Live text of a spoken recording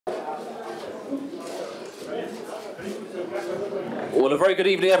Well, a very good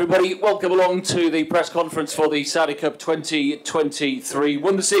evening, everybody. Welcome along to the press conference for the Saudi Cup 2023.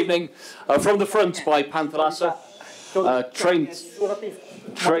 Won this evening from the front by Panthalassa, trained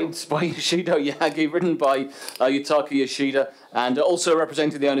by Yoshito Yahagi, ridden by Yutaka Yoshida, and also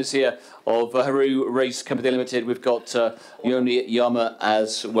representing the owners here of Haru Race Company Limited, we've got Yoni Yama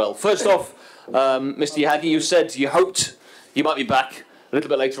as well. First off, Mr. Yahagi, you said you hoped you might be back a little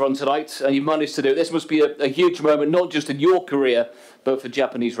bit later on tonight, and you managed to do it. This must be a huge moment, not just in your career, but for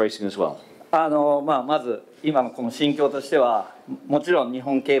Japanese racing as well. まず今のこの心境としては、もちろん日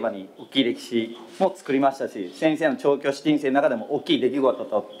本競馬に大きい歴史も作りましたし、先生の調教師人生の中でも大きい出来事だった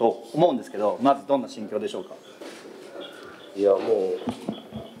と思うんですけど、まずどんな心境でしょうか。いや、もう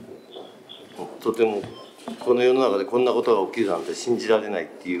とてもこの世の中でこんなことが起きるなんて信じられないっ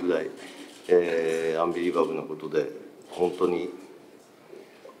ていうぐらい、アンビリバブルなことで、本当に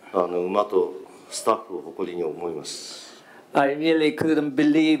馬とスタッフを誇りに思います。I really couldn't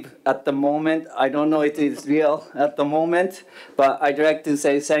believe at the moment. I don't know if it is real at the moment, but I'd like to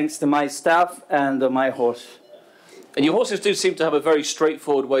say thanks to my staff and my horse. And your horses do seem to have a very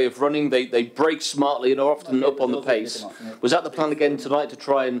straightforward way of running. They brake smartly and are often up on the pace. Was that the plan again tonight, to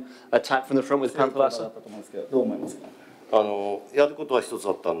try and attack from the front with Panthalassa? やることは一つ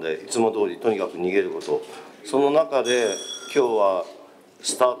あったんで、いつも通りとにかく逃げること。その中で今日は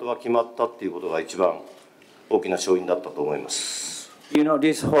スタートが決まったっていうことが一番大きな勝因だったと思います。You know,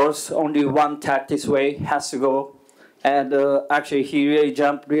 this horse only one tack this way has to go, and actually he really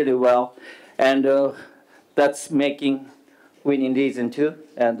jumped really well, and that's making winning reason too,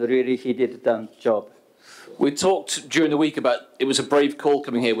 and really he did a done job. We talked during the week about it was a brave call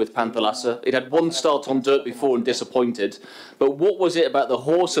coming here with Panthalassa. It had one start on dirt before and disappointed, but what was it about the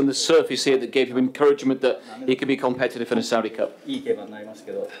horse and the surface here that gave him encouragement that he could be competitive in a Saudi Cup?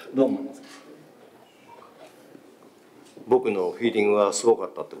 僕のフィーリングがすごか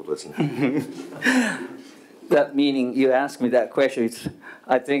ったってことですね。That meaning you asked me that question.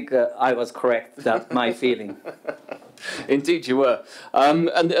 I think I was correct. That's my feeling. Indeed, you were. And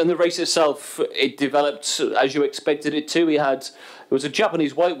the race itself, it developed as you expected it to. It was a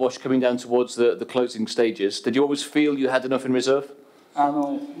Japanese whitewash coming down towards the closing stages. Did you always feel you had enough in reserve?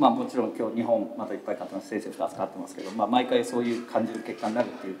 もちろん今日日本またいっぱい勝ってます。先生2つ勝ってますけど、毎回そういう感じる結果になるっ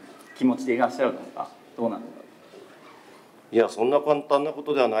ていう気持ちでいらっしゃるのかどうなのか。いや、そんな簡単なこ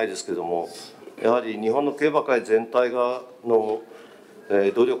とではないですけども、やはり日本の競馬界全体がの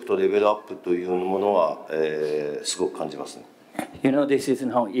努力とレベルアップというものは、すごく感じますね。You know, this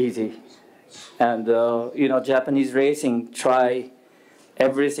isn't how easy, and you know, Japanese racing try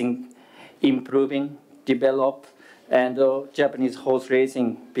everything, improving, develop, and Japanese horse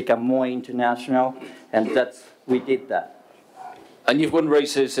racing become more international, and we did that. And you've won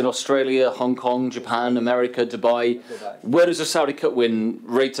races in Australia, Hong Kong, Japan, America, Dubai. Where does a Saudi Cup win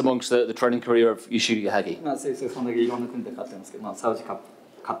rate amongst the training career of Yoshito Yahagi? 先生そんだけいろんな国で勝ってますけど、サウジカップ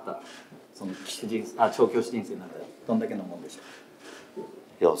勝ったその調教師人生なんてどんだけのもんでしょう。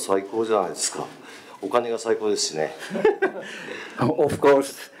いや、最高じゃないですか。お金が最高ですしね。Of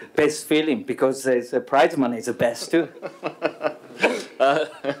course, best feeling because the prize money is the best too.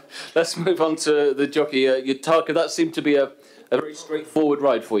 Let's move on to the jockey, Yutaka. That seemed to be a very straightforward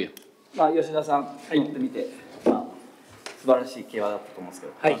ride for you. 吉田さん乗ってみて、素晴らしい競馬だったと思うんですけ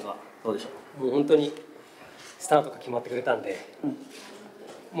ど、まずはどうでしょう。もう本当にスタートが決まってくれたんで、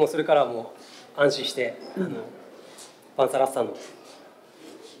もうそれからもう安心してパンサラッサの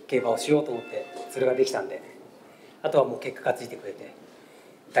競馬をしようと思ってそれができたんで、あとはもう結果がついてくれて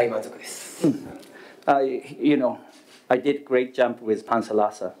大満足です。You know, I did great jump with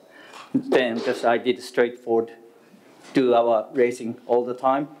Panthalassa. Then just I did straightforward. Do our racing all the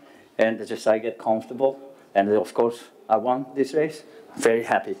time, and just I get comfortable, and of course I won this race. Very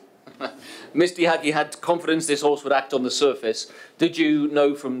happy. Mr. Yahagi had confidence this horse would act on the surface. Did you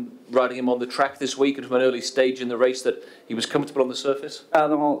know from riding him on the track this week and from an early stage in the race that he was comfortable on the surface?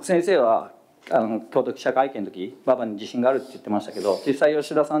 先生は共同記者会見の時、馬場に自信があるって言ってましたけど、実際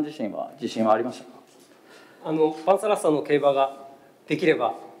吉田さん自身は自信はありましたか？パンサラッサの競馬ができれ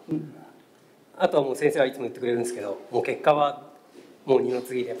ば。あとはもう先生はいつも言ってくれるんですけど、もう結果はもう二の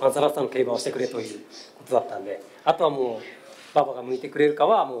次でパンサラッサの競馬をしてくれということだったんで、あとはもう馬場が向いてくれるか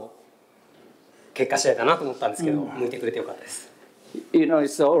はもう結果次第だなと思ったんですけど、向いてくれてよかったです。You know,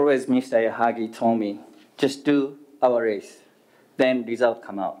 it's always Mr. Yahagi told me, just do our race, then result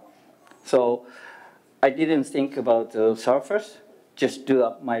come out. So I didn't think about the surface, just do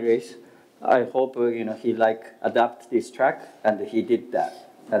up my race. I hope you know he adapt this track, and he did that.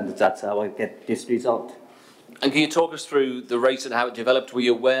 And that's how I get this result. And can you talk us through the race and how it developed? Were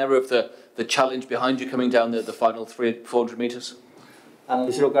you aware of the challenge behind you coming down the final 400 meters?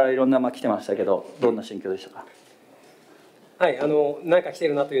 後ろからいろんな馬来てましたけど、どんな心境でしたか？はい、何か来て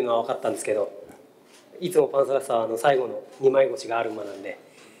るなというのは分かったんですけど、いつもパンサラッサは最後の2枚腰がある馬なんで、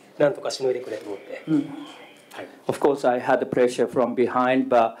なんとかしのいでくれと思って。はい。Of course, I had the pressure from behind,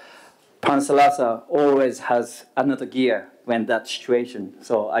 but Panthalassa always has another gear when that situation.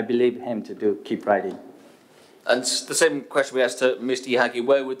 So I believe him to keep riding. And the same question we asked to Mr. Yahagi,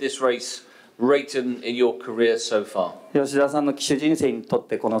 where would this race rate in your career so far? 吉田さんの騎手人生にとっ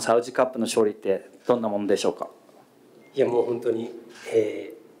てこのサウジカップの勝利ってどんなものでしょうか？いやもう本当に、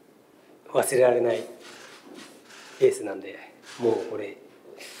忘れられないレースなんで、もうこれ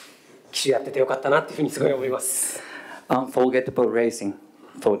騎手やっててよかったなっていうふうにすごい思います。Unforgettable racing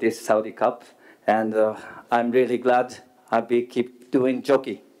for this Saudi Cup, and I'm really glad I'll keep doing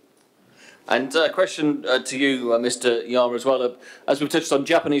jockey. And a question to you, Mr. Yara, as well. As we've touched on,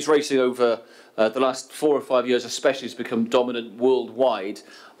 Japanese racing over the last 4 or 5 years especially has become dominant worldwide.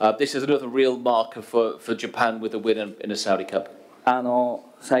 This is another real marker for Japan with a win in a Saudi Cup.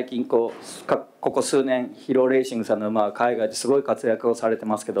 最近ここ数年ヒロレーシングさんの馬は海外ですごい活躍をされて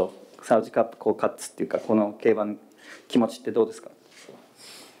ますけど、サウジカップ勝つっていうかこの競馬の気持ちってどうですか？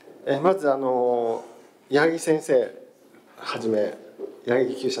まず矢作先生はじめ矢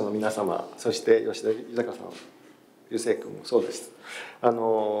作厩舎の皆様、そして吉田豊さん、雄星君もそうです。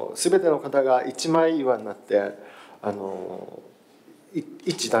全ての方が一枚岩になって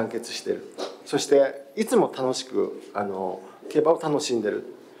一致団結している。そしていつも楽しく競馬を楽しんでい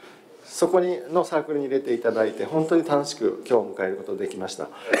る。そこのサークルに入れていただいて本当に楽しく今日を迎えることができました。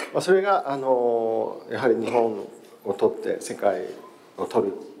それがやはり日本を取って世界を取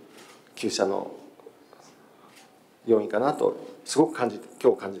る厩舎の要因かなとすごく今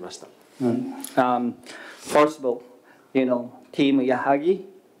日感じました。First of all, Team Yahagi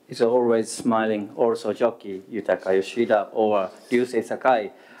is always smiling. Also, Jockey Yutaka Yoshida or Ryusei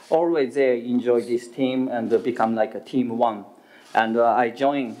Sakai, always they enjoy this team and become like a team one. And I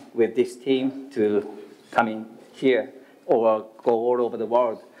join with this team to come in here or go all over the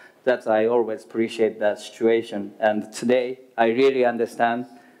world. That's I always appreciate that situation. And today, I really understand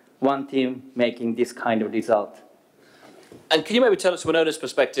one team making this kind of result. And can you maybe tell us from an owner's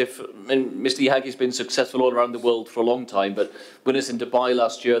perspective, Mr. Yahagi's been successful all around the world for a long time, but winners in Dubai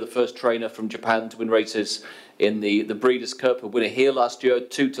last year, the first trainer from Japan to win races in the Breeders' Cup, a winner here last year,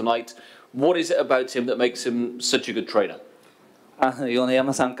 2 tonight. What is it about him that makes him such a good trainer? 米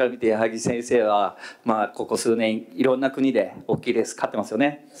山さんから見て矢作先生は、ここ数年いろんな国で大きいレース勝ってますよ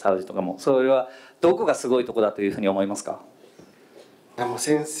ね、サウジとかも。それはどこがすごいところだというふうに思いますか？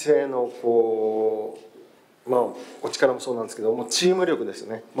先生のお力もそうなんですけど、もうチーム力です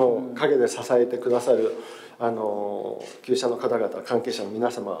ね。もう陰で支えてくださる厩舎の方々、関係者の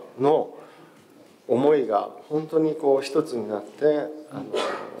皆様の思いが本当に一つになって、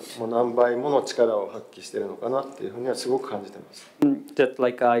もう何倍もの力を発揮しているのかなっていうふうにはすごく感じています。Just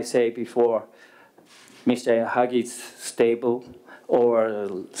like I say before, Mr. Yahagi's stable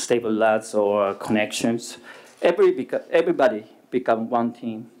lads or connections, everybody become one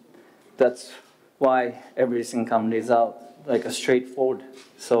team. That's why everything comes result like a straightforward.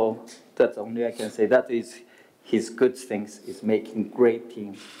 So that's only I can say. That is his good things. Is making great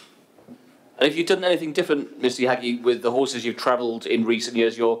team. And if you've done anything different, Mr. Yahagi, with the horses you've travelled in recent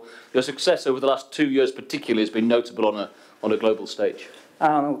years, your success over the last 2 years particularly has been notable on a global stage.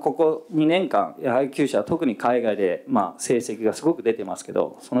 ここ2年間、矢作厩舎は特に海外で成績がすごく出てますけ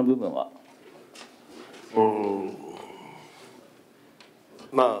ど、その部分は。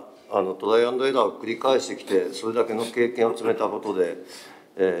トライアンドエラーを繰り返してきてそれだけの経験を積めたことで、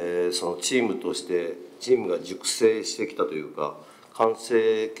そのチームとしてチームが熟成してきたというか完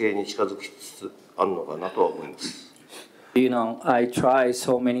成形に近づきつつあるのかなとは思います。I tried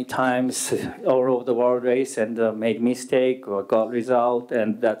so many times all over the world race and made mistake or got result,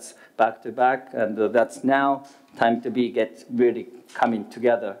 and that's back to back, and that's now time to get really coming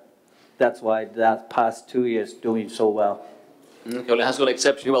together. That's why that past 2 years doing so well. Okay, well, it has gone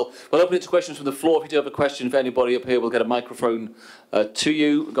exceptionally well. We'll open it to questions from the floor. If you do have a question for anybody up here, we'll get a microphone to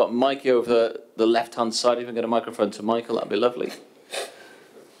you. We've got Mikey over the left-hand side. If we can get a microphone to Michael, that'd be lovely.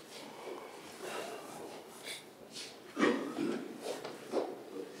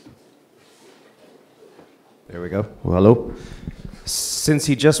 There we go. Well, hello. Since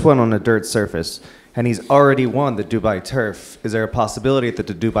he just won on a dirt surface, and he's already won the Dubai turf, is there a possibility that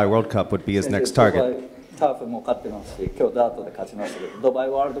the Dubai World Cup would be his next target? ターフも勝ってますし、今日ダートで勝ちましたけど、ドバイ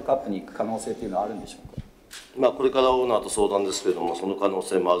ワールドカップに行く可能性というのはあるんでしょうか？これからオーナーと相談ですけれども、その可能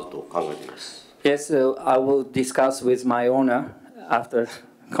性もあると考えています。Yes, I will discuss with my owner after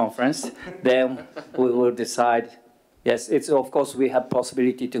conference. Then we will decide. Yes, it's of course we have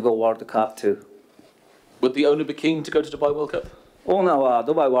possibility to go World Cup too. Would the owner be keen to go to Dubai World Cup? オーナーは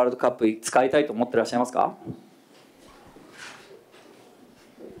ドバイワールドカップ使いたいと思ってらっしゃいますか？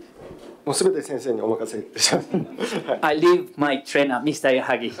もうすべて先生にお任せします。I leave my trainer, Mr.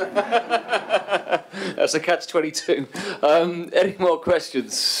 Yahagi. That's a catch-22. Any more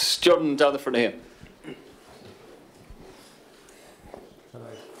questions? John down the front here.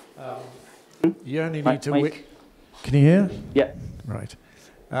 You only need to win. Can you hear? Yeah. Right.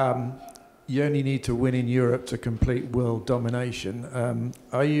 You only need to win in Europe to complete world domination.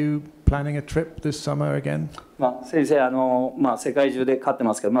 Are you planning a trip this summer again? 先生世界中で勝って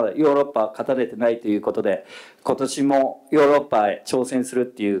ますけどまだヨーロッパ勝たれてないということで今年もヨーロッパへ挑戦するっ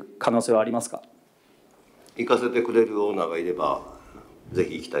ていう可能性はありますか？行かせてくれるオーナーがいればぜ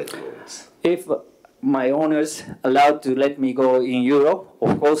ひ行きたいと思います。If my owners allowed to let me go in Europe,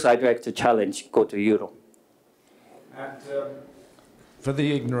 of course I'd like to challenge go to Europe. And, for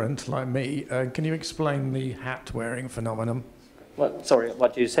the ignorant like me, can you explain the hat wearing phenomenon? Sorry,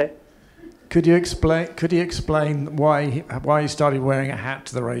 what did you say? Could you explain why you started wearing a hat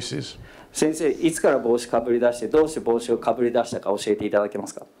to the races? 先生、いつから帽子かぶり出してどうして帽子をかぶり出したか教えていただけま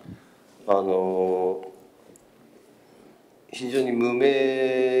すか？非常に無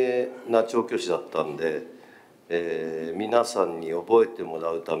名な調教師だったんで、皆さんに覚えても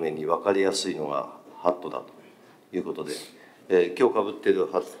らうために分かりやすいのがハットだということで、今日かぶっている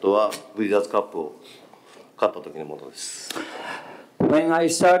ハットはブリーダーズカップを勝った時のものです。When I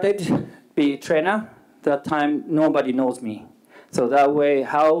started be trainer, that time nobody knows me. So that way,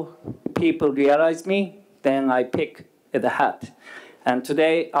 how people realize me, then I pick the hat. And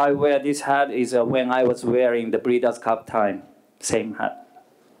today I wear this hat is when I was wearing the Breeders' Cup time, same hat.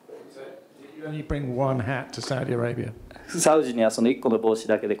 So did you only bring one hat to Saudi Arabia? サウジにはその1個の帽子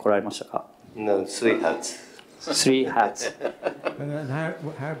だけで来られましたか？ No, 3 hats. 3 hats. And then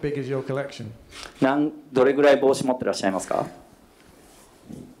how big is your collection? どれぐらい帽子持ってらっしゃいますか？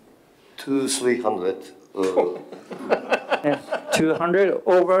 200-300. 200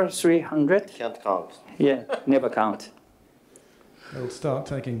 over 300? Can't count. Yeah, never count. They'll start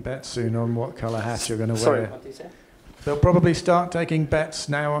taking bets soon on what colour hat you're going to Sorry, wear. what did you say? They'll probably start taking bets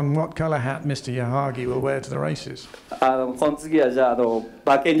now on what colour hat Mr. Yahagi will wear to the races. この次はじゃあ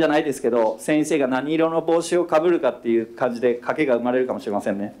馬券じゃないですけど先生が何色の帽子をかぶるかっていう感じで賭けが生まれるかもしれま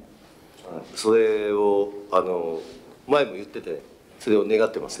せんね。それを前も言っててそれを願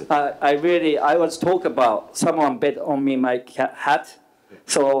ってますね。I was talk about someone bet on me my hat,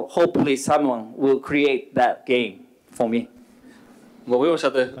 so hopefully someone will create that game for me. Well, we always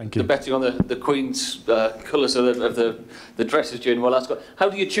had the betting on the Queen's colours of the dresses during World Cup. How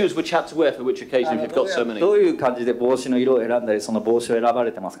do you choose which hat to wear for which occasion if you've got so many? どういう感じで帽子の色を選んだりその帽子を選ば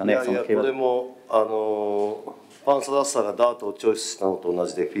れてますかね？これもパンサラッサがダートをチョイスしたのと同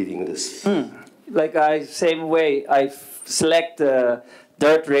じでフィーリングです。Like same way I select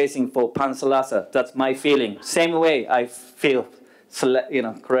dirt racing for Panthalassa. That's my feeling. Same way I feel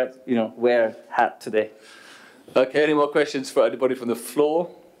correct wear hat today. Okay, any more questions for anybody from the floor?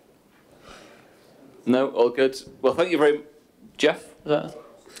 No, all good. Well, thank you very much. Jeff? Is that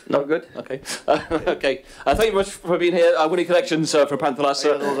not good? Okay. Okay. Thank you very much for being here. Winning collections for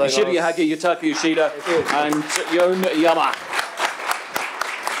Panthalassa, Yoshito Yahagi, Yutaka Yoshida, and Yon Yama.